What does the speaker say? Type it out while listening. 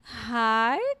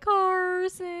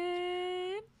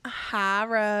Hi,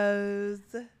 Rose.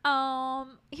 Here's a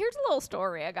little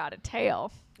story I gotta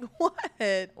tell. What?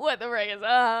 What the ring is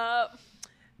up?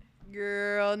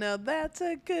 Girl, now that's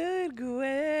a good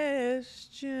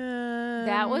question.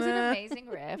 That was an amazing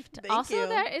rift. Thank also, you.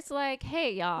 that it's like,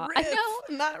 hey, y'all. Riff, I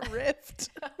know. not rift.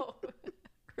 No.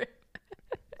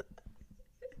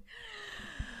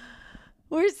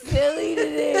 We're silly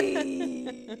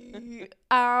today.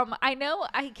 I know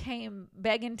I came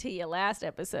begging to you last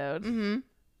episode. Mm-hmm.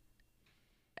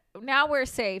 Now we're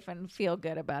safe and feel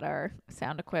good about our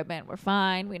sound equipment. We're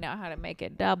fine. We know how to make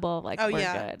it double. Like, we're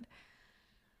good.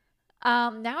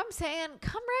 Now I'm saying,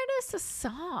 come write us a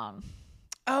song.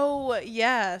 Oh,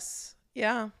 yes.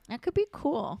 Yeah. That could be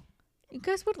cool. You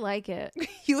guys would like it.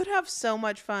 You would have so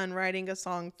much fun writing a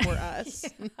song for us.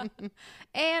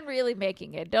 And really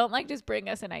making it. Don't like just bring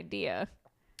us an idea.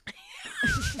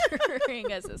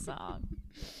 Bring us a song.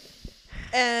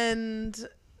 And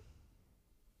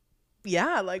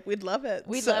yeah, like we'd love it.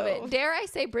 We'd love it. Dare I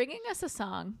say, bringing us a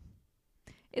song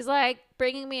is like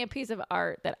bringing me a piece of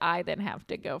art that I then have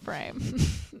to go frame.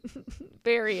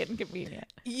 Very inconvenient.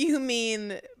 You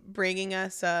mean bringing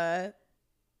us an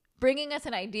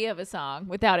idea of a song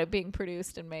without it being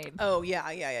produced and made. Oh,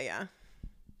 yeah.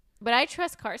 But I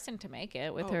trust Carson to make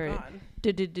it with her God.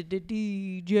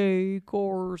 DJ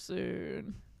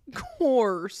Carson.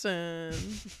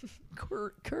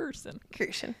 Carson.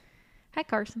 Hi,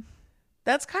 Carson.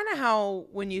 That's kind of how,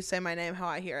 when you say my name, how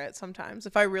I hear it sometimes.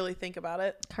 If I really think about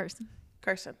it. Carson.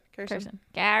 Carson. I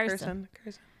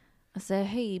said,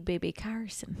 hey, baby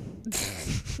Carson.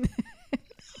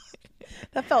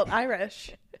 That felt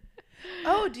Irish.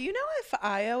 Oh, do you know if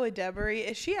Io Adebari,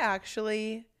 is she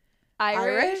actually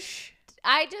Irish?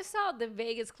 I just saw the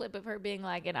Vegas clip of her being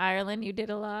like, in Ireland, you did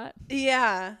a lot.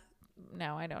 Yeah.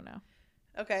 No, I don't know.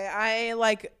 Okay, I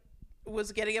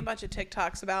was getting a bunch of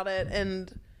TikToks about it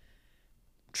and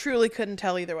truly couldn't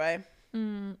tell either way.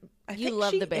 You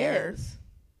love the Bears.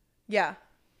 Yeah.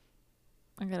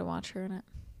 I gotta watch her in it.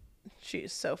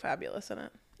 She's so fabulous in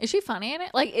it. Is she funny in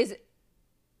it? Like, is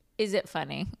it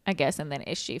funny? I guess, and then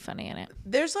is she funny in it?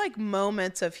 There's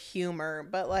moments of humor,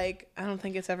 but I don't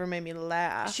think it's ever made me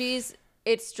laugh.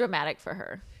 It's dramatic for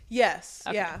her. Yes,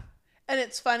 okay. Yeah. And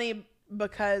it's funny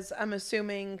because I'm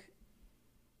assuming,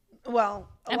 I'm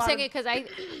saying it because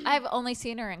I've only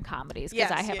seen her in comedies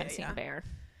because I haven't seen Bear.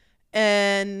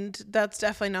 And that's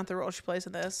definitely not the role she plays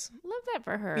in this. Love that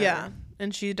for her. Yeah,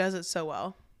 and she does it so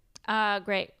well.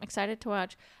 Great. Excited to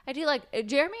watch. I do like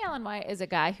Jeremy Allen White is a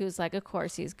guy who's like, of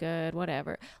course he's good,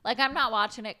 whatever. Like, I'm not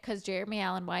watching it because Jeremy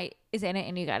Allen White is in it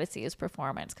and you got to see his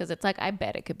performance because it's like, I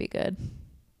bet it could be good.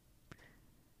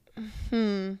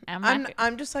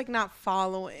 I'm just not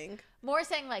following. More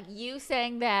saying you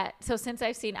saying that. So since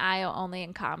I've seen Io only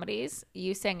in comedies,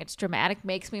 you saying it's dramatic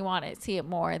makes me want to see it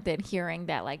more than hearing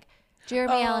that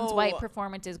Jeremy Allen White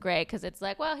performance is great because it's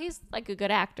he's a good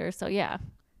actor. So yeah.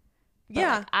 But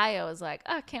yeah. Io is I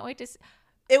can't wait to see.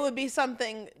 It would be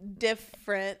something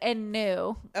different. And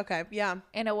new. Okay, yeah.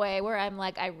 In a way where I'm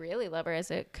I really love her as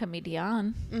a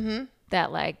comedian. Mm-hmm.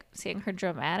 That seeing her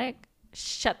dramatic,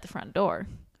 shut the front door.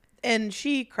 And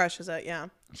she crushes it, yeah.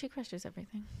 She crushes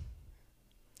everything.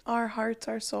 Our hearts,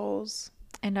 our souls.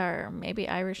 And our maybe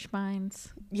Irish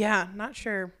minds. Yeah, not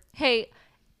sure. Hey,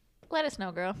 let us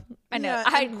know, girl. I know. Yeah,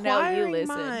 I know you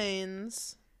listen.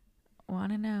 minds.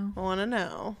 Want to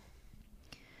know.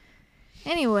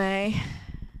 Anyway.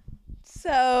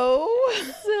 So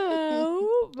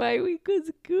my week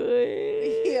was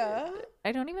good. Yeah.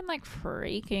 I don't even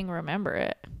freaking remember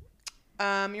it.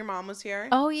 Your mom was here.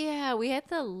 Oh yeah, we had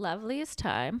the loveliest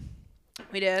time.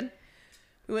 We did.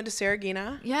 We went to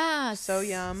Saragina. Yeah. So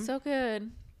yum. So good.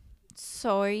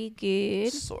 So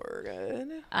good. So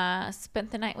good. Spent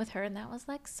the night with her and that was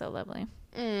so lovely.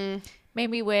 Mm.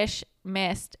 Made me wish,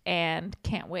 missed, and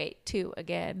can't wait to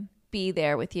again be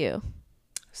there with you.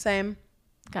 Same.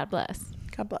 God bless.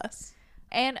 God bless.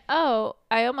 And I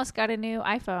almost got a new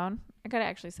iPhone. I got to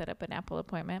actually set up an Apple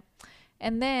appointment.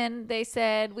 And then they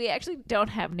said, we actually don't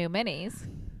have new minis.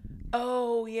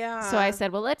 Oh, yeah. So I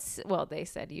said, they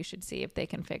said you should see if they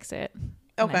can fix it.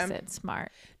 Okay. And I said,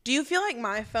 smart. Do you feel like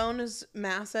my phone is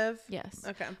massive? Yes.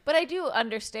 Okay. But I do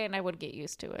understand I would get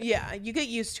used to it. Yeah, you get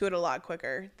used to it a lot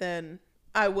quicker than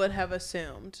I would have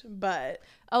assumed. But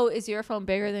oh, is your phone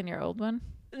bigger than your old one?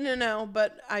 No,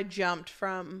 but I jumped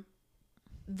from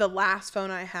the last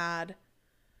phone I had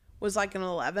was an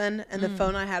 11 and the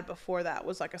phone I had before that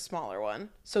was a smaller one.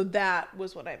 So that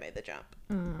was when I made the jump.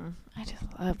 I just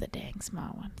love the dang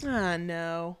small ones. I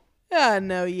know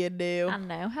you do. I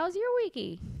know. How's your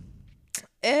weekie?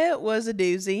 It was a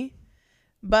doozy,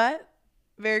 but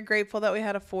very grateful that we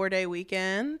had a 4-day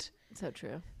weekend. So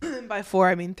true. By 4,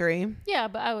 I mean 3. Yeah,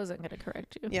 but I wasn't going to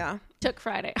correct you. Yeah. Took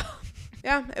Friday off.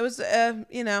 Yeah, it was,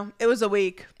 it was a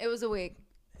week. It was a week.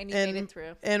 And you made it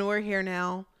through. And we're here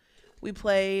now. We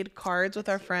played cards with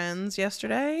our friends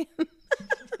yesterday.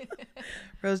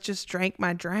 Rose just drank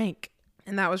my drink.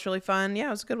 And that was really fun. Yeah,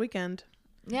 it was a good weekend.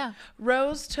 Yeah.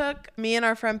 Rose took me and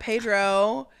our friend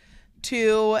Pedro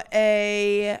to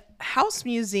a house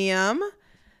museum,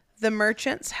 the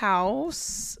Merchant's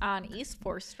House. On East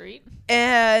 4th Street.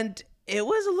 And it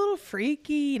was a little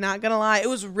freaky, not going to lie. It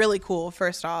was really cool,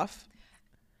 first off.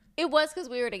 It was because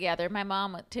we were together. My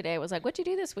mom today was like, what'd you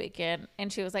do this weekend?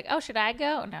 And she was like, oh, should I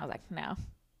go? And I was like, no.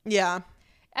 Yeah.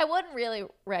 I wouldn't really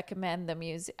recommend the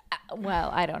museum.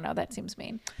 Well, I don't know. That seems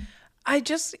mean.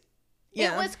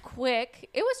 Yeah. It was quick.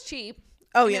 It was cheap.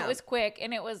 Oh, yeah. It was quick.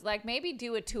 And it was like, maybe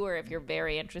do a tour if you're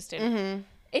very interested. Mm-hmm.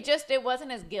 It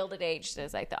wasn't as Gilded Age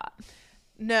as I thought.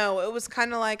 No, it was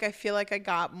kind of like, I feel like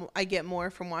I get more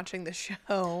from watching the show.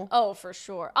 Oh, for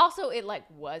sure. Also, it like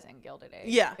wasn't Gilded Age.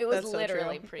 Yeah. It was that's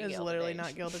literally so true. pre-Gilded It was literally Age.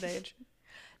 not Gilded Age.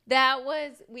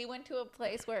 We went to a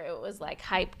place where it was like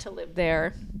hyped to live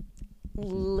there.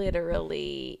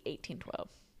 Literally 1812.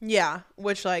 Yeah.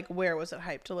 Which, like, where was it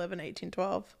hyped to live in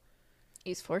 1812?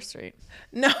 East 4th Street.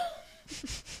 No.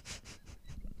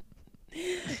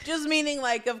 Just meaning,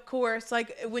 like, of course,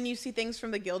 like, when you see things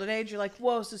from the Gilded Age, you're like,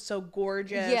 whoa, this is so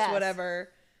gorgeous, Yes. whatever.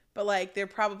 But, like, there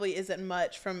probably isn't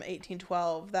much from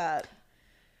 1812 that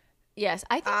Yes,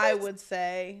 I think I would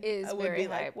say is I would very be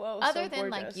like, hype. whoa, Other so than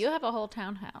gorgeous. like you have a whole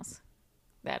townhouse.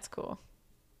 That's cool.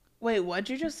 Wait, what'd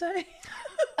you just say?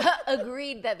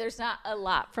 Agreed that there's not a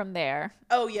lot from there.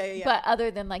 Oh, yeah. But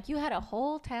other than like you had a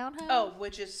whole townhouse. Oh,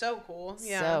 which is so cool.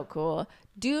 Yeah. So cool.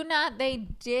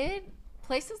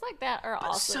 Places like that are But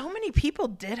also. so many people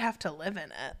did have to live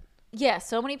in it. Yeah,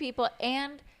 so many people.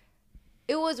 And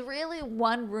it was really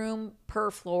one room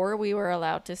per floor we were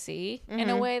allowed to see in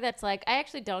a way that's like, I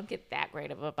actually don't get that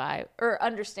great of a vibe or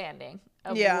understanding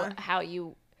of how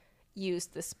you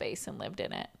used the space and lived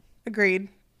in it. Agreed.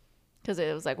 Because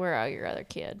it was like, where are your other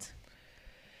kids?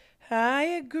 I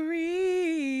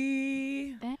agree.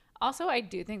 Also, I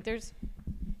do think there's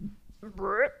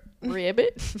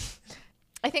ribbit.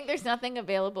 I think there's nothing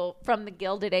available from the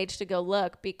Gilded Age to go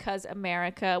look because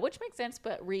America, which makes sense,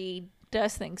 but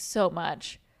does things so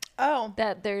much Oh.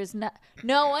 that there's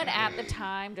no one at the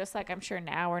time, just like I'm sure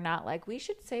now, we're not like, we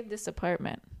should save this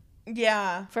apartment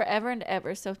Yeah. forever and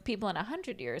ever so people in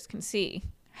 100 years can see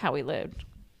how we lived.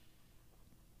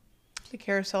 The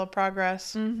Carousel of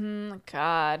Progress.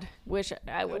 God, wish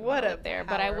I would What live a there,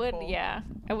 but I would, powerful- yeah.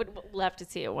 I would love to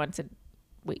see it once a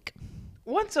week.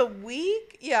 Once a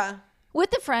week? Yeah.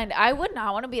 With a friend, I would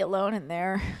not want to be alone in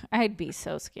there. I'd be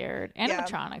so scared. Yeah.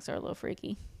 Animatronics are a little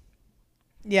freaky.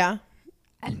 Yeah.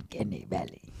 Uncanny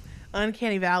Valley.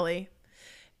 Uncanny Valley.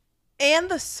 And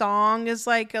the song is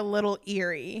like a little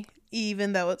eerie,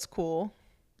 even though it's cool.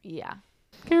 Yeah.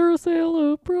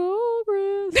 Carousel of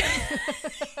Progress.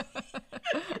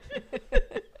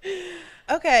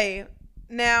 Okay.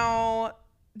 Now,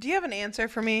 do you have an answer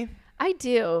for me? I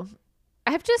do.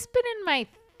 I've just been in my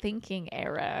thinking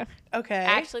era. Okay.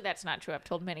 Actually, that's not true. I've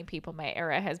told many people my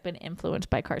era has been influenced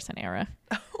by Carson era.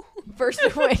 First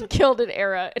it went Gilded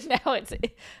era, and now it's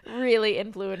really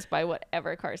influenced by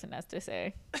whatever Carson has to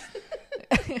say.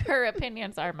 Her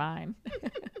opinions are mine.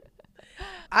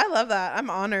 I love that. I'm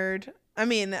honored. I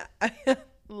mean, I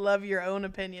love your own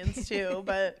opinions too,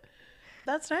 but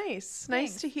that's nice. Nice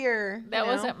Thanks. to hear. That you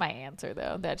know? wasn't my answer,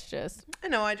 though. That's just, I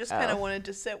know. I just kind of wanted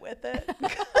to sit with it.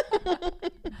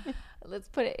 let's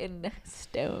put it in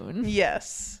stone.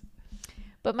 Yes.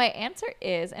 But my answer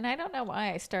is, and I don't know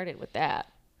why I started with that.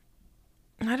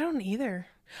 I don't either.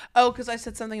 Oh, because I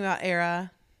said something about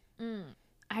era.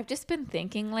 I've just been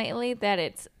thinking lately that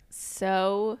it's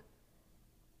so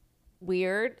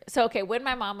weird. So, okay, when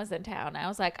my mom was in town, I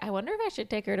was like, I wonder if I should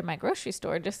take her to my grocery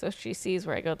store just so she sees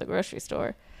where I go to the grocery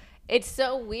store. It's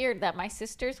so weird that my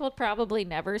sisters will probably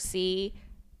never see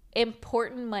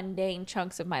important, mundane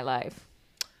chunks of my life.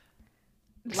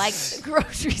 Like the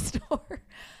grocery store.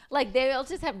 Like, they'll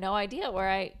just have no idea where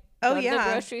I go to the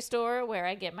grocery store, where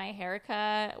I get my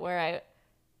haircut,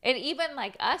 and even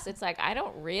like us, it's like, I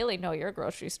don't really know your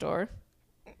grocery store.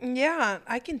 Yeah,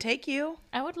 I can take you.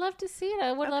 I would love to see it.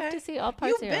 I would love Okay. to see all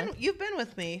parts You've been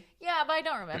with me. Yeah, but I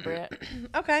don't remember it.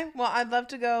 Okay. Well, I'd love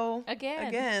to go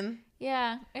Again.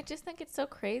 Yeah, I just think it's so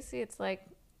crazy. It's like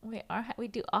we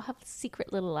do all have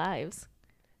secret little lives.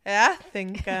 I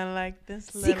think I like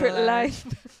this little Secret life.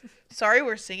 Sorry,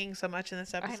 we're singing so much in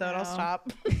this episode. I'll know.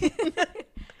 stop.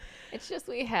 It's just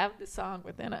we have the song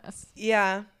within us.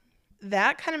 Yeah,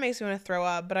 that kind of makes me want to throw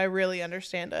up, but I really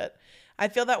understand it. I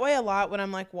feel that way a lot when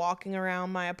I'm like walking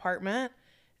around my apartment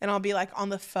and I'll be like on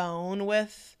the phone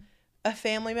with a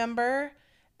family member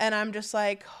and I'm just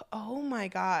like, oh my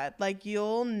God, like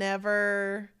you'll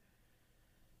never,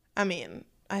 I mean,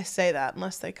 I say that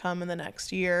unless they come in the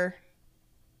next year.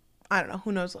 I don't know,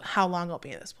 who knows how long I'll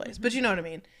be in this place, but you know what I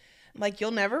mean? Like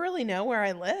you'll never really know where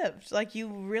I lived. Like you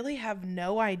really have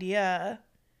no idea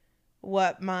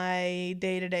what my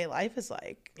day-to-day life is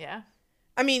like. Yeah.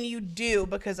 I mean, you do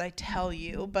because I tell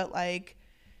you, but like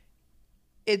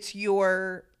it's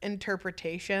your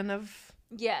interpretation of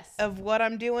Yes. of what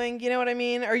I'm doing, you know what I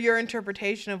mean? Or your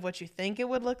interpretation of what you think it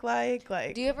would look like.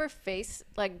 Like, do you ever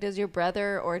does your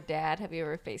brother or dad, have you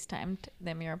ever FaceTimed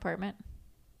them your apartment?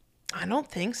 I don't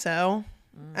think so.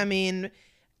 I mean,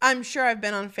 I'm sure I've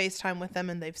been on FaceTime with them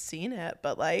and they've seen it,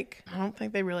 but like I don't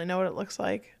think they really know what it looks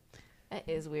like. That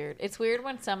is weird. It's weird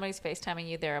when somebody's FaceTiming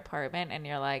you their apartment and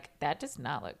you're like, that does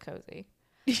not look cozy.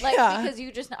 Like, Yeah. because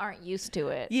you just aren't used to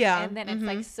it. Yeah. And then it's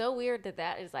like so weird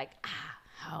that is like,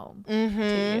 home to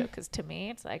you. Because to me,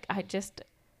 it's like,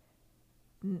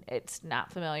 it's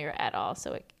not familiar at all.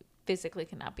 So it physically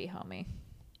cannot be homey.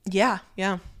 Yeah.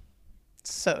 Yeah.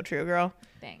 So true, girl.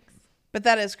 Thanks. But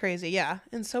that is crazy. Yeah.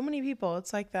 And so many people,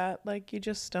 it's like that. Like, you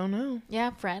just don't know.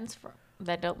 Yeah. Friends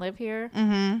that don't live here.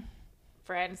 Mm-hmm.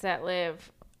 Friends that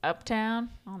live uptown.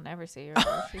 I'll never see your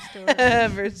grocery store.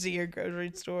 Ever see your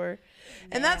grocery store.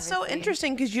 And that's so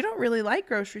interesting because you don't really like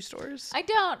grocery stores. I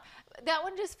don't. That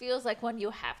one just feels like one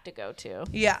you have to go to.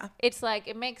 Yeah. It's like,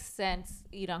 it makes sense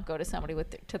you don't go to somebody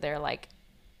to their like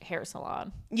hair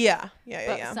salon. Yeah. Yeah.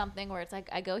 But Yeah. something where it's like,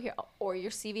 I go here, or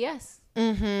your CVS.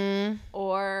 Mm-hmm.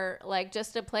 Or like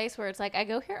just a place where it's like, I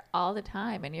go here all the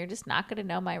time and you're just not going to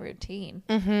know my routine.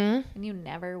 Mm-hmm. And you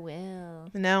never will.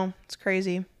 No, it's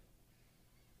crazy.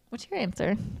 What's your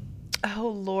answer? Oh,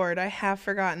 Lord, I have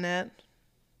forgotten it.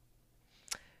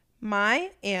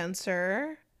 My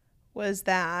answer was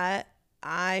that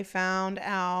I found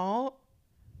out.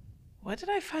 What did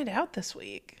I find out this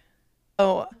week?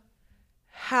 Oh,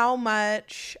 how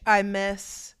much I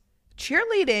miss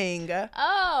cheerleading.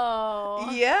 Oh.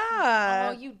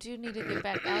 Yeah. Oh, you do need to get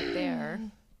back out there.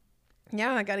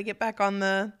 Yeah, I got to get back on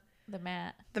the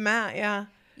mat. Yeah.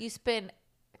 You spend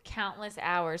countless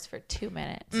hours for 2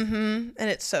 minutes. Mm-hmm. And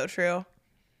it's so true.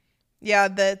 Yeah,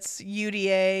 that's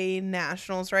UDA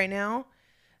Nationals right now.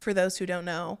 For those who don't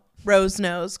know, Rose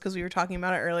knows because we were talking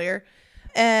about it earlier.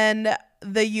 And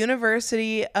the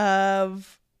University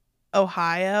of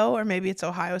Ohio, or maybe it's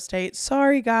Ohio State.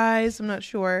 Sorry, guys. I'm not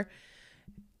sure.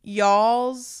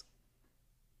 Y'all's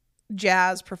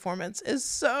jazz performance is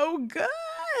so good.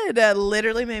 It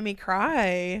literally made me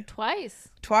cry.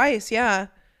 Twice, yeah.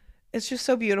 It's just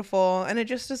so beautiful. And it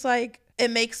just is like, it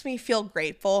makes me feel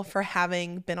grateful for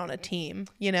having been on a team.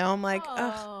 You know, I'm like,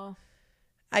 ugh,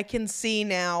 I can see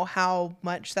now how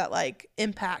much that like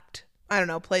impact, I don't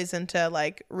know, plays into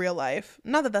like real life.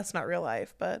 Not that that's not real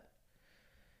life, but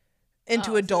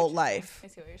into adult life. I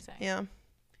see what you're saying. Yeah.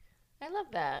 I love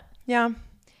that. Yeah.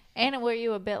 And were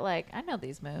you a bit like, I know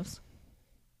these moves?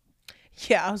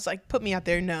 Yeah, I was like, put me out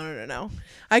there. No.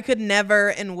 I could never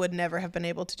and would never have been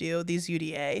able to do these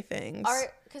UDA things.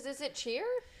 Because is it cheer?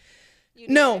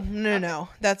 No.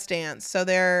 That's dance. So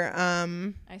they're I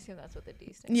assume that's what the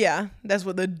D stands for. Yeah, that's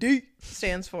what the D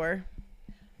stands for.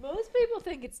 Most people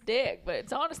think it's dig, but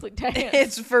it's honestly dance.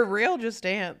 It's for real just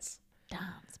dance.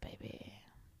 Dance, baby.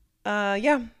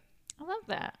 Yeah. I love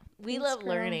that. We love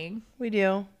learning. We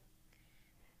do.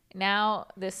 Now,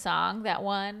 this song, that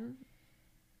one,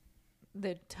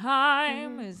 the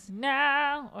time is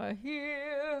now or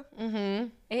here. Mm-hmm.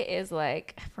 It is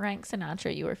like Frank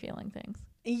Sinatra, You Were Feeling Things.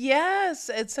 Yes,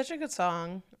 it's such a good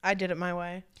song. I Did It My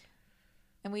Way.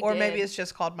 And or maybe it's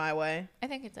just called My Way. I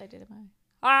think it's I Did It My Way.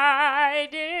 I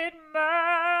did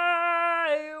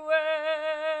my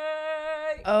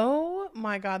way. Oh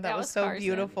my God, that was so Carson.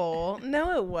 Beautiful.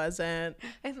 No, it wasn't.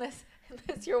 Unless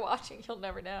you're watching, you'll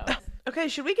never know. Okay,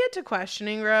 should we get to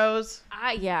questioning, Rose?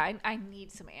 I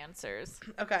need some answers.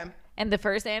 Okay. And the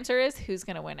first answer is, who's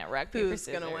going to win at rock, paper,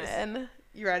 scissors? Who's going to win?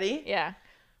 You ready? Yeah.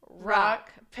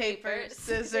 Rock, paper,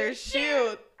 scissors,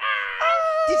 shoot.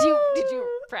 Did you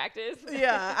practice?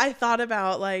 Yeah, I thought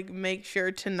about like make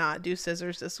sure to not do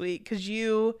scissors this week because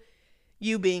you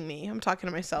being me, I'm talking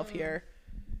to myself here.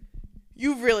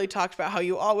 You've really talked about how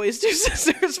you always do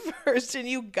scissors first, and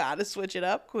you gotta switch it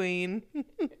up, queen.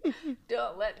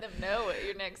 Don't let them know what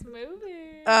your next move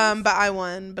is. But I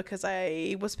won because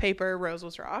I was paper, Rose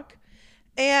was rock,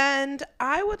 and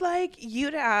I would like you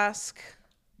to ask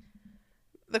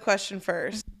the question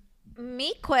first.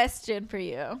 Me question for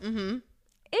you. Mm-hmm.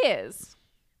 Is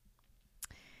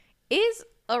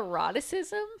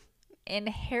eroticism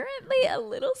inherently a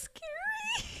little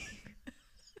scary.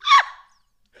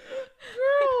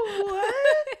 Girl,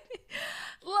 what?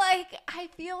 Like, I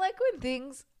feel like when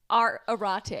things are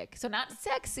erotic, so not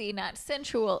sexy, not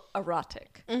sensual,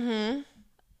 erotic. Mm-hmm.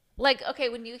 Like, okay,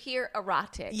 when you hear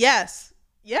erotic, Yes.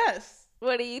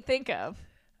 what do you think of?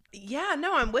 Yeah,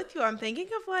 no, I'm with you. I'm thinking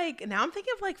of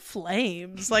like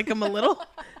flames. Like I'm a little,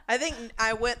 I think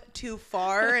I went too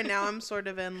far and now I'm sort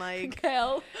of in like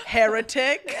Hell.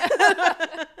 heretic.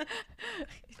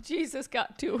 Jesus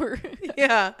got to her.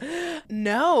 Yeah.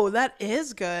 No, that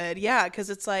is good. Yeah, because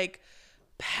it's like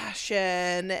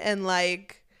passion and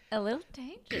like A little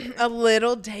dangerous. a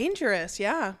little dangerous.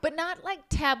 Yeah. But not like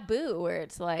taboo where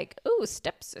it's like, ooh,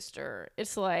 stepsister.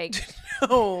 It's like,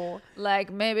 Oh.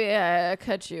 like maybe I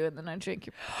cut you and then I drink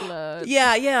your blood.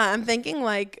 Yeah. I'm thinking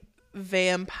like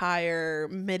vampire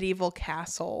medieval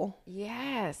castle.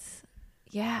 Yes.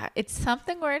 Yeah. It's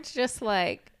something where it's just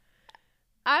like,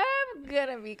 I'm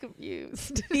gonna be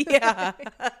confused. Yeah.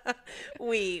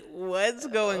 Wait, what's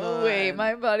going on? Wait,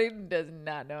 my body does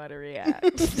not know how to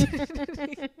react.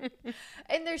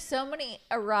 And there's so many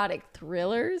erotic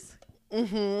thrillers.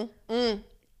 Mm-hmm. Mm.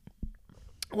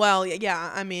 Well,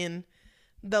 yeah. I mean,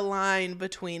 the line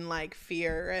between like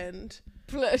fear and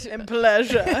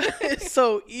pleasure is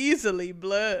so easily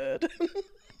blurred.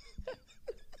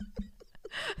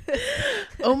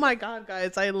 Oh my god,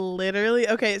 guys, I literally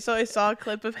so I saw a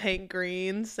clip of Hank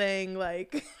Green saying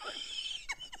like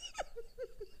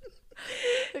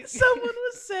someone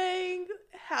was saying,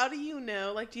 how do you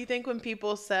know, like, do you think when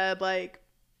people said like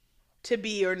to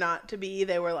be or not to be,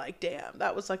 they were like, damn,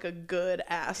 that was like a good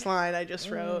ass line I just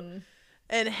wrote.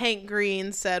 And Hank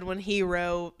Green said when he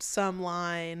wrote some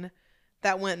line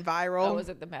that went viral. Oh, was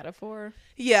it the metaphor?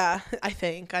 Yeah, I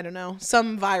think. I don't know.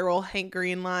 Some viral Hank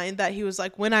Green line that he was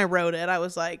like, when I wrote it, I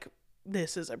was like,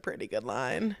 this is a pretty good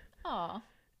line. Aw.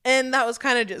 And that was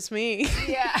kind of just me.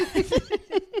 Yeah.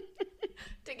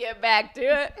 To get back to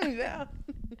it. Yeah.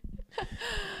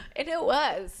 And it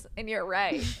was. And you're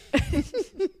right.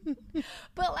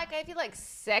 But like, I feel like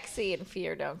sexy and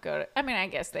fear don't go to, I mean, I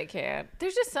guess they can.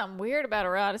 There's just something weird about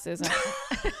eroticism.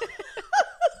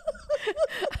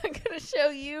 I'm going to show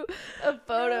you a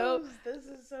photo. Rose, this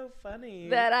is so funny.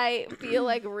 That I feel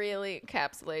like really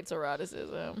encapsulates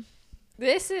eroticism.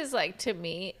 This is like, to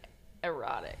me,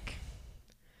 erotic.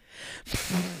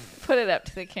 Put it up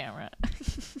to the camera.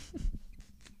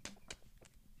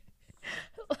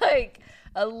 Like,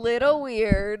 a little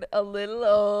weird, a little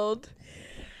old.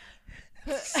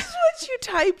 This is what you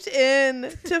typed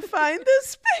in to find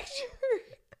this picture.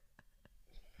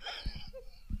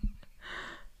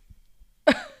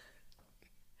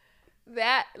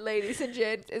 That, ladies and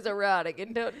gents, is erotic.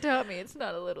 And don't tell me it's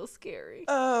not a little scary.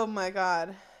 Oh my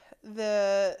god.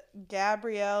 The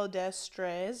Gabrielle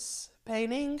Destrez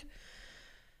painting.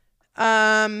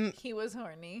 He was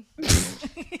horny.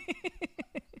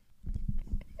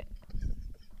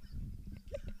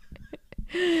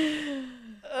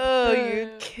 Oh, you're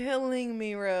killing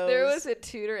me, Rose. There was a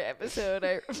Tudor episode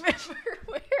I remember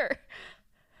where,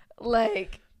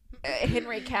 like,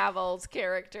 Henry Cavill's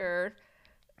character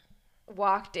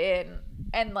walked in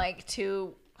and, like,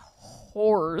 two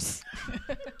whores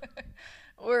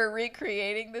were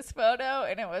recreating this photo,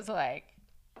 and it was like,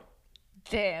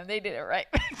 damn, they did it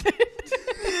right back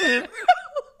then.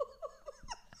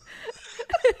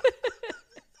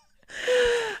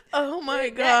 Oh my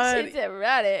That god. shit's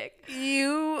erotic.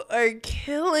 You are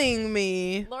killing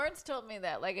me. Lawrence told me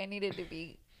that, like, I needed to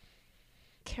be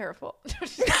careful.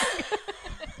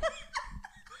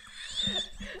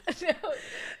 No.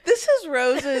 This is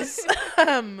Rose's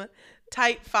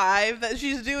type 5 that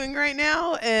she's doing right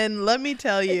now, and let me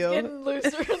tell It's you, getting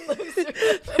looser and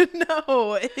looser.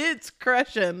 no, it's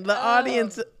crushing. The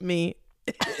audience, me,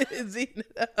 is eating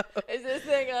it up. Is this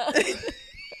thing up?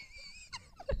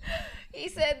 He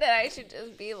said that I should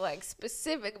just be like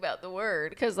specific about the word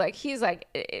because like he's like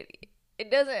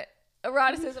it doesn't,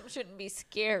 eroticism shouldn't be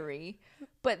scary.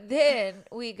 But then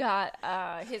we got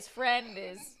his friend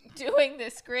is doing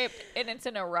this script and it's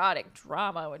an erotic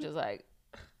drama, which is like,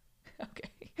 okay.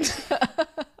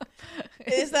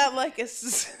 Is that like a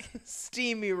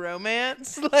steamy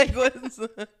romance? Like what's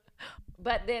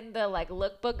But then the like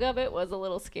lookbook of it was a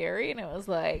little scary, and it was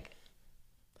like,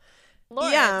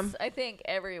 Lawrence, Yeah. I think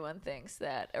everyone thinks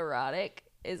that erotic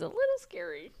is a little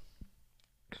scary.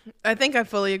 I think I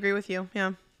fully agree with you.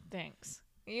 Yeah. Thanks.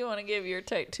 You want to give your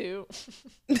take two?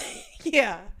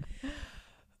 Yeah.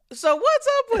 So what's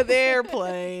up with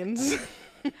airplanes?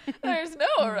 There's no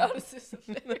eroticism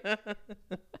there.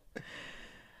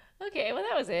 Okay, well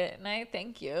that was it, and I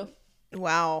thank you.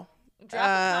 Wow. Drop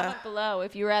a comment below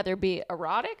if you rather be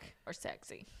erotic or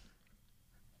sexy.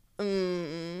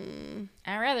 I'd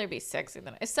rather be sexy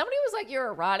than... If somebody was like, you're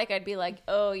erotic, I'd be like,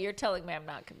 oh, you're telling me I'm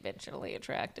not conventionally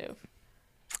attractive.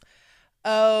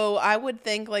 Oh, I would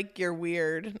think like you're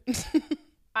weird.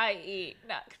 I.e.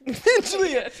 not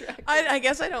conventionally attractive. I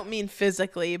guess I don't mean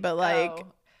physically, but like... Oh.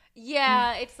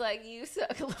 Yeah, it's like you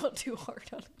suck a little too hard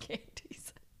on the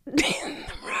candies.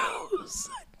 Rose.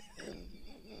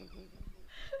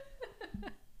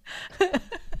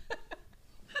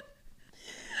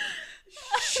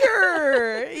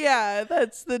 Sure. Yeah,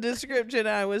 that's the description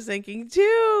I was thinking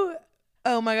too.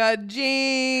 Oh my God,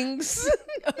 Jinx.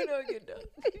 Oh no, you're done.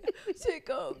 Sick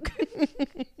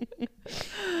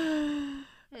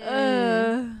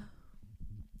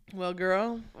Well,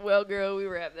 girl, we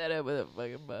wrap that up with a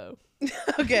fucking bow.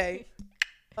 Okay.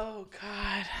 Oh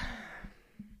God.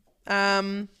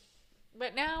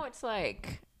 But now it's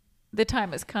like the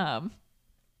time has come.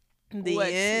 The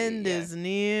end is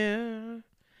near.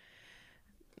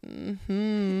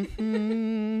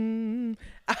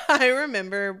 I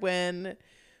remember when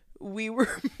we were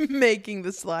making the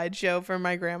slideshow for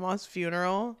my grandma's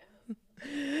funeral.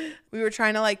 We were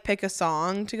trying to like pick a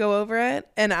song to go over it,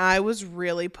 and I was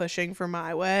really pushing for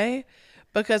My Way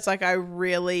because like I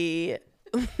really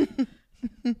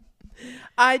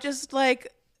I just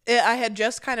like I had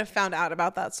just kind of found out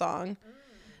about that song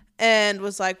and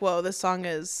was like, whoa, this song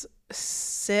is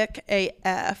sick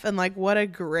AF, and like what a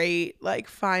great like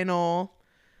final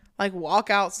like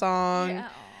walkout song. Yeah.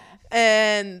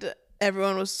 And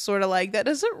everyone was sort of like, that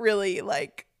doesn't really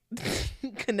like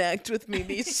connect with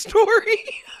Mimi's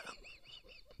story.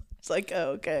 It's like,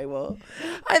 oh, okay, well,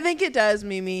 I think it does,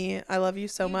 Mimi. I love you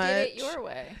so much. You did it your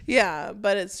way. Yeah,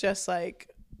 but it's just like,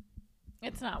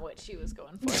 it's not what she was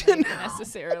going for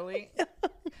necessarily.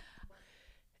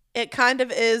 It kind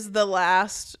of is the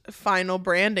last final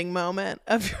branding moment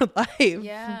of your life.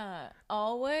 Yeah,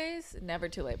 always never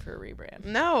too late for a rebrand.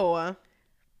 No.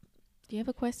 Do you have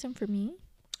a question for me?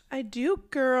 I do,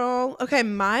 girl. Okay,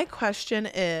 my question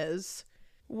is,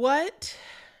 what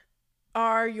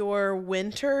are your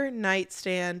winter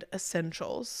nightstand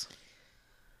essentials?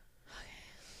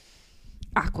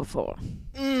 Aquaphor.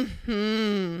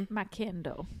 Mm-hmm. My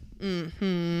Kindle.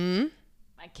 Mm-hmm.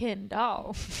 My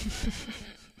Kindle.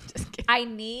 Just kidding. I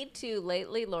need to.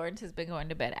 Lately, Lawrence has been going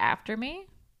to bed after me.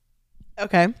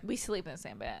 Okay. We sleep in the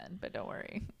same bed, but don't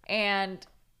worry. And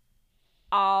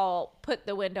I'll put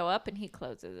the window up and he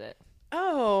closes it.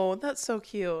 Oh, that's so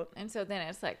cute. And so then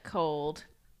it's like cold.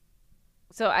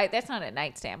 So that's not a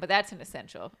nightstand, but that's an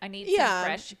essential. I need some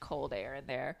fresh cold air in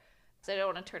there. So I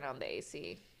don't want to turn on the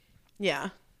AC. Yeah.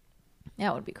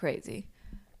 That would be crazy.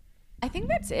 I think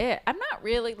that's it. I'm not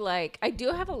really like, I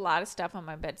do have a lot of stuff on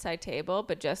my bedside table,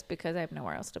 but just because I have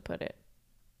nowhere else to put it.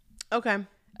 Okay.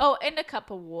 Oh, and a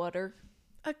cup of water.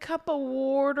 A cup of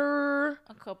water.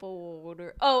 A cup of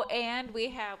water. Oh, and we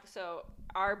have, so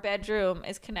our bedroom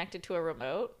is connected to a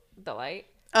remote, the light.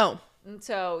 Oh. And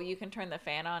so you can turn the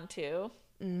fan on too.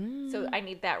 So I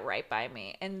need that right by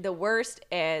me. And the worst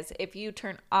is if you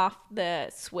turn off the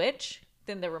switch,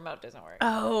 then the remote doesn't work.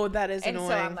 Oh, that is annoying. And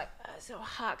so I'm like, oh, it's so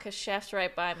hot because Chef's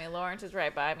right by me. Lawrence is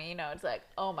right by me. You know, it's like,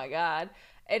 oh my God.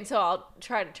 And so I'll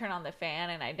try to turn on the fan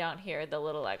and I don't hear the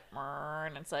little like,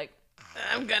 and it's like,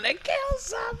 I'm gonna kill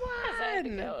someone. So I have to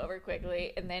go over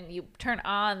quickly. And then you turn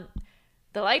on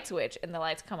the light switch and the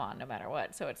lights come on no matter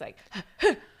what. So it's like,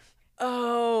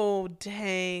 oh,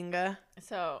 dang.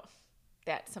 So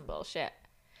that's some bullshit.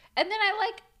 And then I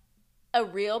like a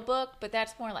real book, but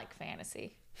that's more like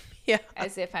fantasy. Yeah.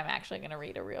 As if I'm actually going to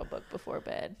read a real book before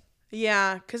bed.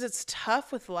 Yeah, because it's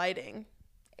tough with lighting.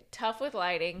 Tough with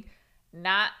lighting,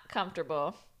 not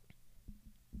comfortable.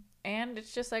 And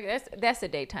it's just like, that's a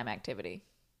daytime activity.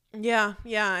 Yeah,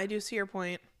 I do see your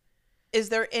point. Is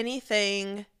there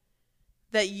anything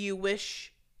that you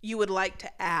wish you would like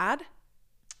to add?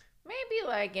 Maybe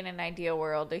like in an ideal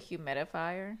world, a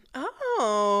humidifier.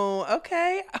 Oh,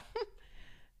 okay.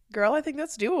 Girl, I think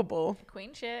that's doable.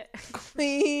 Queen shit.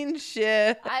 Queen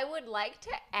shit. I would like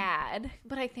to add,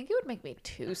 but I think it would make me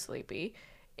too sleepy,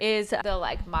 is the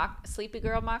like Sleepy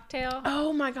Girl mocktail.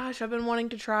 Oh my gosh, I've been wanting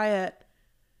to try it.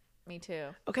 Me too.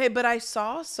 Okay, but I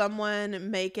saw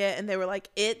someone make it and they were like,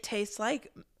 it tastes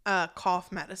like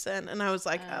cough medicine. And I was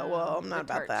like, oh, well, I'm not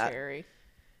about that. Cherry.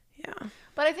 Yeah.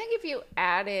 But I think if you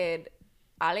added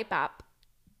Olipop,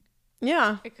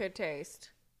 yeah, it could taste.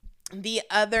 The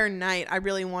other night, I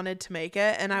really wanted to make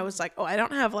it. And I was like, oh, I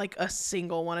don't have like a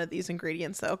single one of these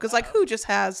ingredients though. Because like who just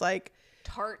has like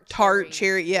tart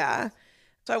cherry? Yeah.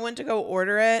 So I went to go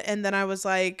order it. And then I was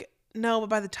like, no, but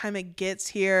by the time it gets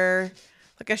here,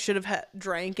 Like I should have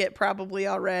drank it probably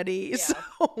already. Yeah.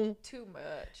 So Too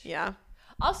much. yeah.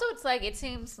 Also, it's like, it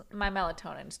seems my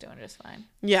melatonin's doing just fine.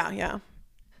 Yeah.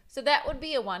 So that would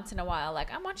be a once in a while.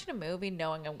 Like, I'm watching a movie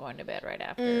knowing I'm going to bed right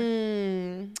after.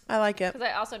 I like it. Because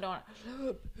I also don't.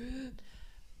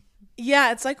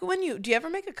 Yeah, it's like do you ever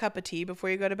make a cup of tea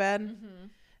before you go to bed? Mm-hmm.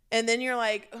 And then you're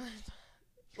like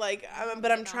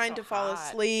I'm trying to fall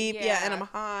asleep. Yeah, and I'm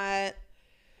hot.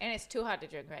 And it's too hot to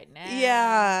drink right now.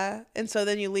 Yeah. And so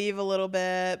then you leave a little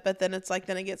bit, but then it's like,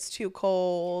 then it gets too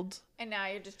cold. And now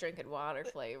you're just drinking water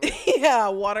flavor. Yeah,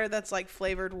 water that's like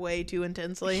flavored way too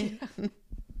intensely.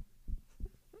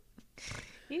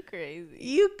 You crazy.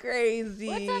 You crazy.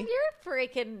 What's on your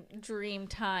freaking dream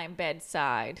time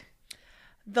bedside?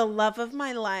 The love of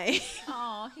my life.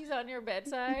 Oh, he's on your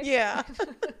bedside? Yeah.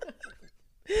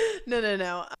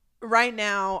 No. Right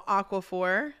now,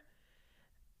 Aquaphor.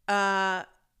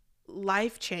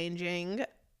 Life-changing.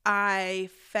 I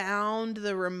found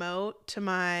the remote to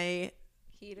my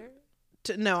heater.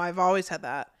 No, I've always had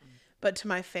that, but to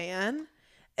my fan.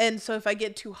 And so if I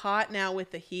get too hot now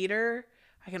with the heater,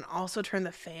 I can also turn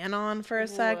the fan on for a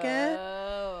second.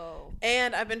 Whoa.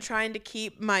 And I've been trying to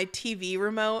keep my TV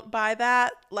remote by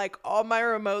that, like all my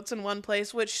remotes in one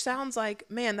place, which sounds like,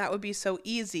 man, that would be so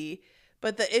easy.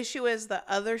 But the issue is the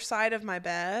other side of my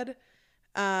bed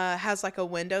has like a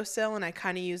windowsill, and I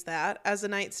kind of use that as a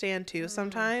nightstand too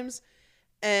sometimes.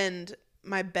 And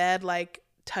my bed like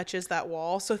touches that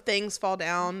wall, so things fall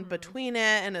down between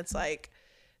it, and it's like,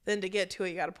 then to get to it,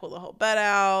 you got to pull the whole bed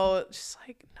out. Just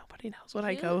like nobody knows what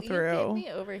I go through. You get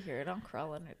me over here, and I'll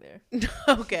crawl under there.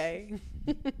 Okay.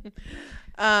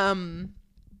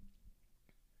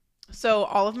 So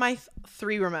all of my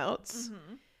 3 remotes,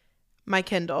 my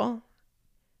Kindle,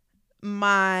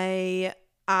 my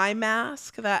eye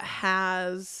mask that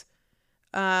has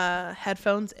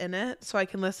headphones in it, so I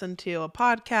can listen to a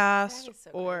podcast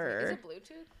or is it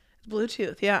Bluetooth?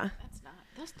 Bluetooth. Yeah, that's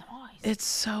nice. It's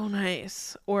so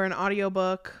nice. Or an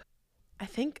audiobook. I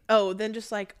think. Oh, then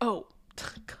just like, oh,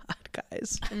 God,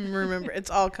 guys, remember, it's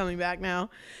all coming back now.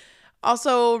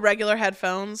 Also, regular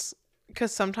headphones,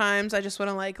 because sometimes I just want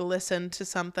to like listen to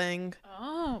something.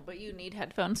 Oh, but you need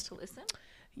headphones to listen?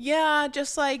 Yeah,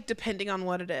 just like depending on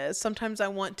what it is. Sometimes I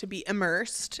want to be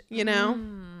immersed, you know?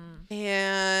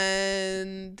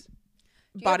 And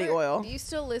body oil. Do you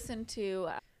still listen to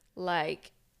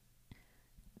like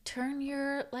turn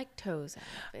your like toes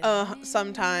out?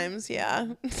 Sometimes, yeah.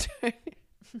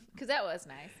 Because that was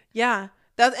nice. Yeah.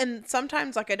 And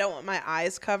sometimes like I don't want my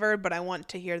eyes covered, but I want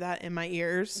to hear that in my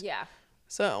ears. Yeah.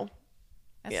 So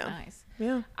that's nice.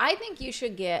 Yeah. I think you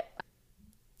should get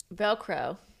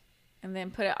Velcro and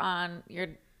then put it on your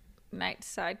night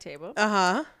side table.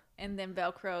 And then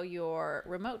Velcro your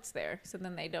remotes there, so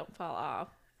then they don't fall off.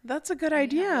 That's a good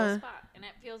idea. And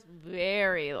it feels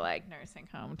very like nursing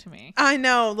home to me. I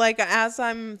know. Like, as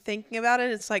I'm thinking about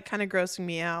it, it's like kind of grossing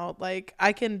me out. Like,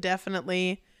 I can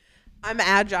definitely, I'm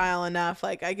agile enough.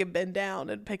 Like, I can bend down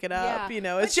and pick it up. You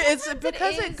know, it's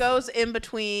because it goes in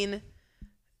between.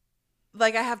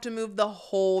 Like, I have to move the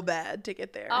whole bed to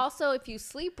get there. Also, if you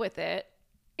sleep with it,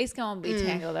 it's going to be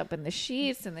tangled up in the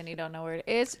sheets, and then you don't know where it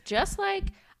is. Just like,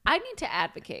 I need to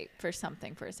advocate for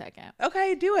something for a second.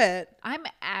 Okay, do it. I'm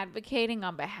advocating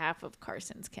on behalf of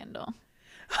Carson's Kindle.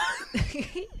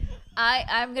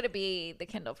 I'm going to be the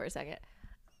Kindle for a second.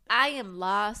 I am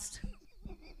lost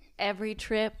every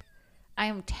trip. I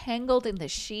am tangled in the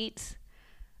sheets.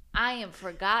 I am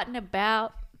forgotten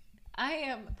about. I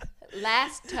am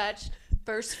last touched,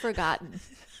 first forgotten.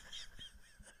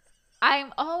 I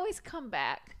am always come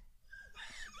back.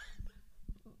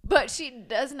 But she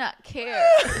does not care.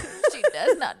 She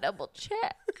does not double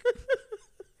check.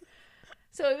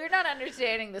 So if you're not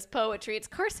understanding this poetry, it's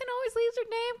Carson always leaves her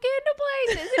damn Kindle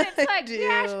places. And it's like,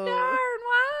 gosh darn,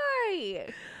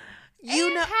 why?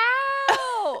 You know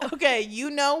how? Okay, you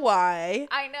know why.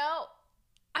 I know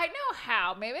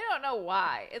how. Maybe I don't know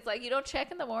why. It's like, you don't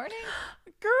check in the morning?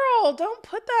 Girl, don't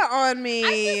put that on me.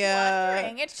 I'm just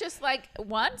wondering. It's just like,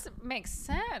 once makes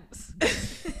sense.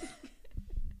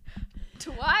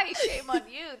 Twice, shame on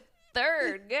you.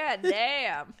 Third, god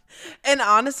damn. And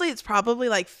honestly, it's probably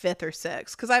like 5th or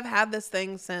 6th, because I've had this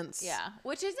thing since. Yeah,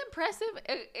 which is impressive.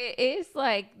 It is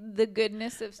like the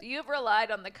goodness of, you've relied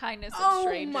on the kindness of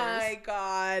strangers. Oh my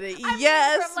God.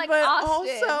 Yes, from, like, but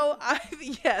Austin. Also,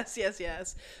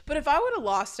 yes. But if I would have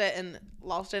lost it in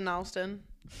Austin,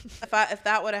 if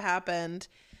that would have happened,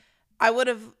 I would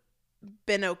have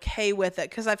been okay with it,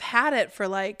 because I've had it for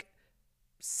like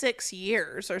 6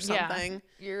 years or something. Yeah,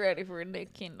 you're ready for a new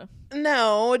Kindle.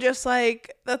 No, just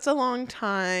like, that's a long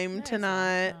time to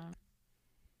not.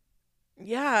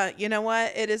 Yeah, you know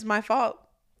what? It is my fault.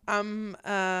 I'm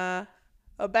a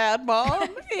bad mom.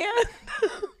 And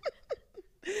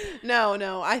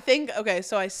no. I think, okay,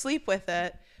 so I sleep with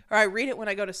it, or I read it when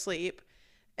I go to sleep.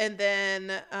 And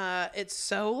then it's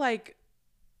so, like,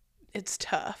 it's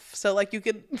tough. So, like, you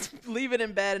could leave it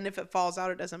in bed, and if it falls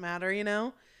out, it doesn't matter, you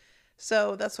know?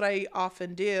 So that's what I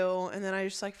often do. And then I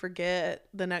just, like, forget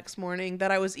the next morning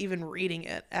that I was even reading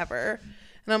it ever.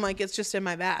 And I'm like, it's just in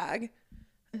my bag.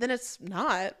 And then it's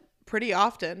not pretty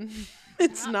often.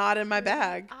 It's not in my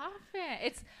bag. Often.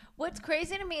 It's what's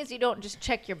crazy to me is you don't just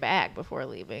check your bag before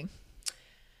leaving.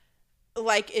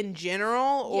 Like in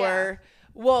general, or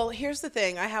well, here's the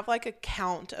thing. I have like a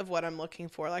count of what I'm looking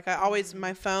for. Like I always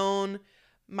my phone,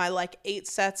 my like 8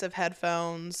 sets of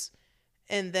headphones,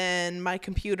 and then my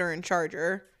computer and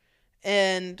charger.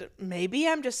 And maybe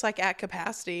I'm just like at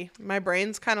capacity. My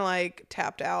brain's kind of like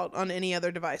tapped out on any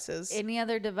other devices. Any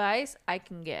other device I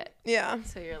can get. Yeah.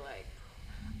 So you're like.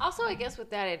 Also, I guess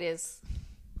with that, it is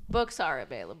books are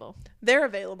available. They're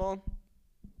available.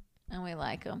 And we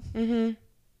like them.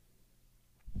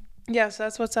 Mm-hmm. Yeah, so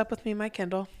that's what's up with me, my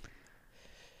Kindle.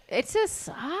 It's a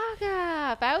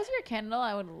saga. If I was your Kindle,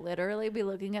 I would literally be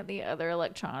looking at the other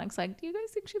electronics like, do you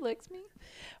guys think she likes me?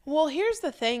 Well, here's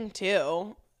the thing,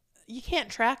 too. You can't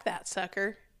track that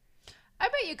sucker. I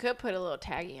bet you could put a little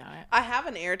taggy on it. I have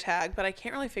an air tag, but I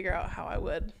can't really figure out how I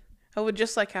would. I would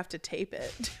just like have to tape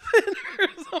it or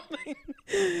something.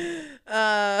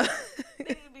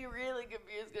 You'd be really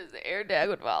confused because the air tag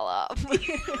would fall off.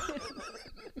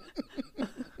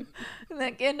 And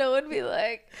that Kindle would be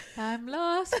like, I'm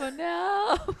lost for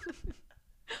now.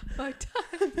 My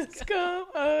time has come.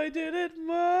 I did it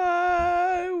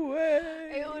my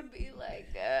way. It would be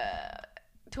like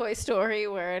Toy Story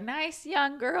where a nice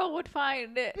young girl would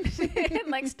find it and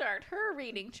like start her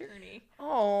reading journey.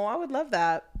 Oh, I would love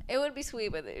that. It would be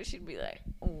sweet, but she'd be like,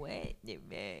 what the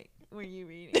heck were you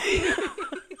reading?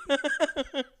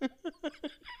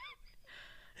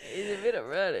 It's a bit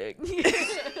erotic.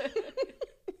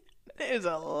 There's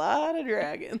a lot of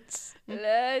dragons.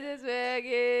 Lots of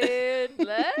dragons.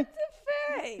 Lots of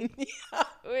fae. Yeah.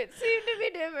 Which seem to be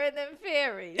different than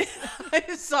fairies.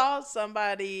 I saw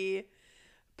somebody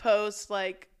post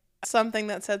like something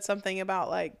that said something about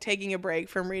like taking a break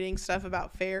from reading stuff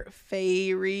about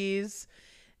fairies,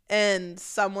 and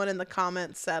someone in the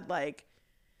comments said like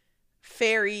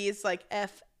fairies like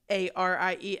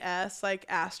FARIES like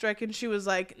asterisk, and she was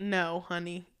like, no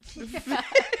honey. Yeah.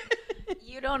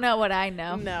 You don't know what I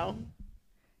know. No.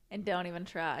 And don't even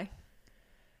try.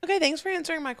 Okay, thanks for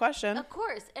answering my question. Of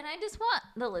course. And I just want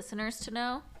the listeners to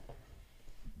know,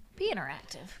 be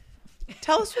interactive.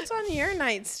 Tell us what's on your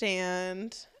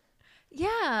nightstand.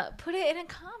 Yeah, put it in a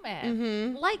comment.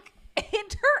 Mm-hmm. Like,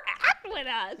 interact with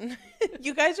us.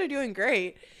 You guys are doing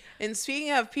great. And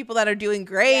speaking of people that are doing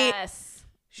great, yes,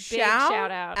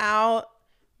 shout out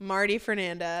Marty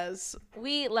Fernandez.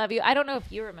 We love you. I don't know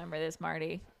if you remember this,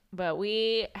 Marty, but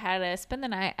we had to spend the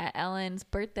night at Ellen's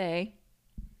birthday.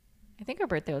 I think her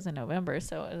birthday was in November,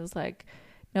 so it was like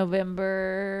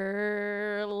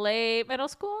November, late middle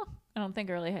school. I don't think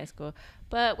early high school.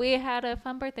 But we had a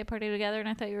fun birthday party together, and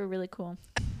I thought you were really cool.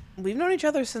 We've known each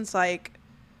other since like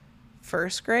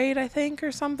first grade, I think,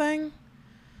 or something.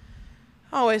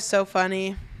 Always so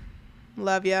funny.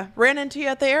 Love ya. Ran into you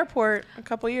at the airport a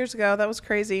couple years ago. That was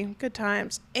crazy. Good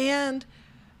times. And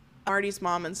Marty's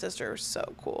mom and sister are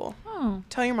so cool. Oh.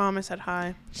 Tell your mom I said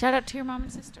hi. Shout out to your mom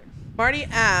and sister. Marty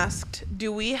asked,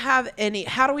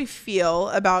 how do we feel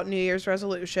about New Year's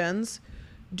resolutions?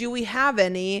 Do we have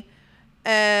any?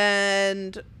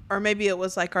 Or maybe it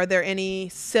was like, are there any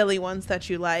silly ones that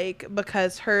you like?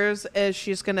 Because hers is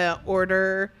she's going to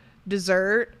order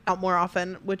dessert out more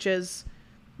often, which is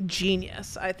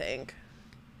genius, I think.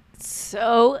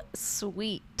 So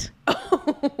sweet. I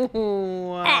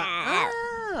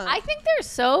think they're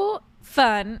so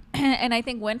fun, and I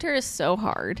think winter is so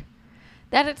hard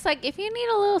that it's like, if you need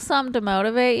a little something to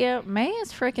motivate you, May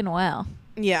is freaking well.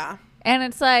 Yeah. And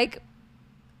it's like,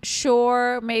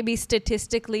 sure, maybe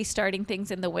statistically starting things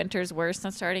in the winter is worse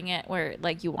than starting it where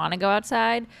like you want to go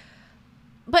outside,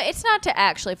 but it's not to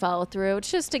actually follow through. It's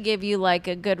just to give you like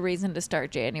a good reason to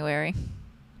start January.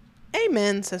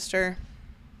 Amen, sister.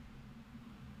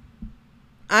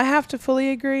 I have to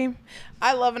fully agree.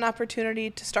 I love an opportunity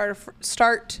to start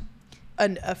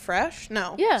afresh.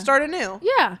 No. Yeah. Start anew.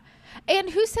 Yeah. And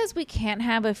who says we can't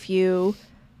have a few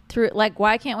through, like,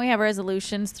 why can't we have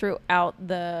resolutions throughout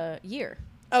the year?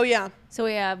 Oh, yeah. So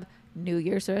we have New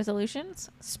Year's resolutions,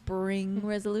 spring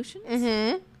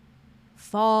resolutions,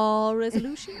 fall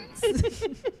resolutions.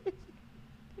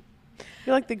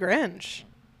 You're like the Grinch.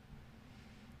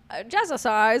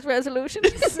 Jazzercise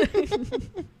resolutions.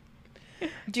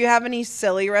 Do you have any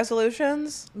silly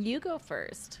resolutions? You go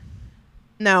first.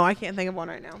 No, I can't think of one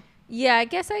right now. Yeah, I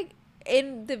guess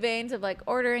in the veins of like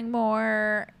ordering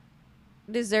more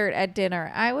dessert at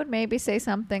dinner, I would maybe say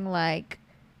something like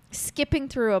skipping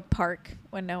through a park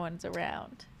when no one's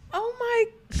around. Oh my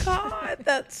God,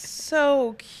 that's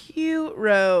so cute,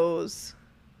 Rose.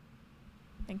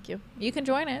 Thank you. You can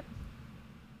join it.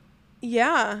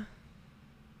 Yeah.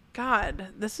 God,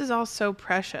 this is all so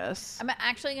precious. I'm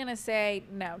actually going to say,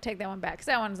 no, take that one back because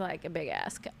that one's like a big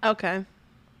ask. Okay.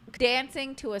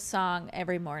 Dancing to a song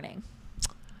every morning.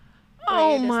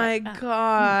 Oh my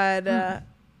God.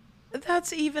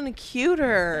 That's even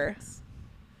cuter.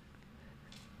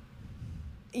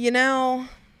 You know,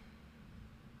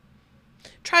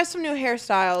 try some new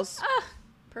hairstyles.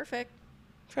 Perfect.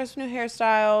 Try some new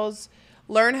hairstyles.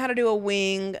 Learn how to do a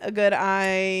wing, a good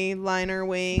eyeliner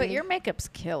wing. But your makeup's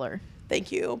killer.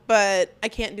 Thank you. But I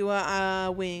can't do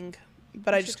a wing.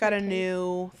 But I just got a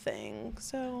new thing.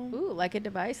 So. Ooh, like a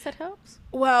device that helps?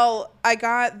 Well, I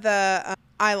got the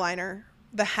eyeliner,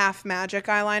 the Half Magic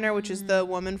eyeliner, which is the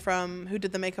woman who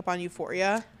did the makeup on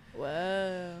Euphoria.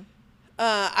 Whoa.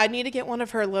 I need to get one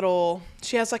of her little,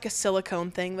 she has like a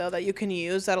silicone thing though that you can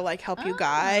use that'll like help you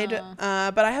guide.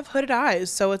 But I have hooded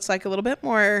eyes, so it's like a little bit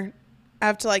more, I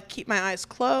have to like keep my eyes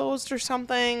closed or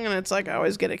something, and it's like I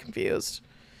always get it confused.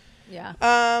 Yeah.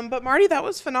 But Marty, that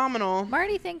was phenomenal.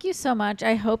 Marty, thank you so much.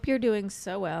 I hope you're doing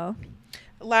so well.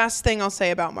 Last thing I'll say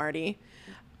about Marty.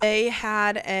 They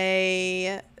had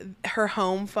her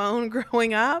home phone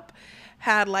growing up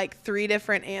had like 3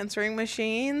 different answering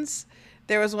machines.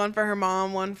 There was one for her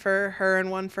mom, one for her,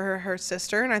 and one for her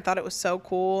sister. And I thought it was so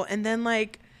cool. And then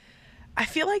like, I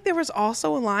feel like there was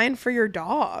also a line for your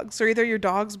dogs, or either your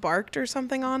dogs barked or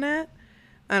something on it.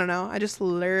 I don't know. I just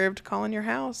loved calling your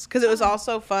house because it was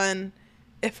also fun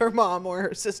if her mom or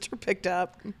her sister picked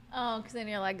up. Oh, because then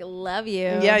you're like, love you.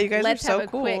 Yeah, you guys Let's are so have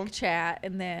a cool. quick chat,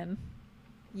 and then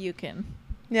you can.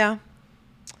 Yeah.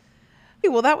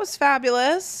 Well, that was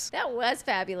fabulous. That was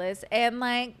fabulous. And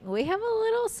like, we have a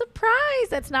little surprise.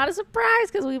 That's not a surprise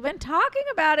because we've been talking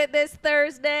about it this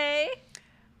Thursday.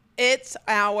 It's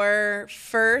our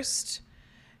first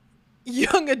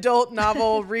young adult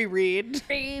novel reread.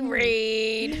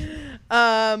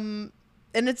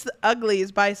 And it's The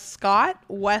Uglies by Scott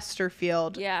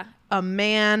Westerfield. Yeah. A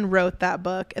man wrote that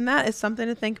book, and that is something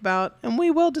to think about, and we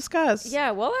will discuss.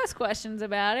 Yeah, we'll ask questions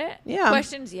about it. Yeah.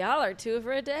 Questions y'all are too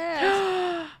afraid to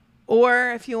ask.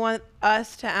 Or if you want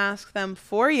us to ask them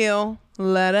for you,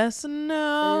 let us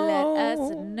know. Let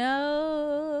us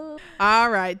know. All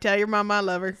right. Tell your mama I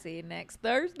love her. See you next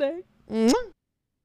Thursday. Mwah.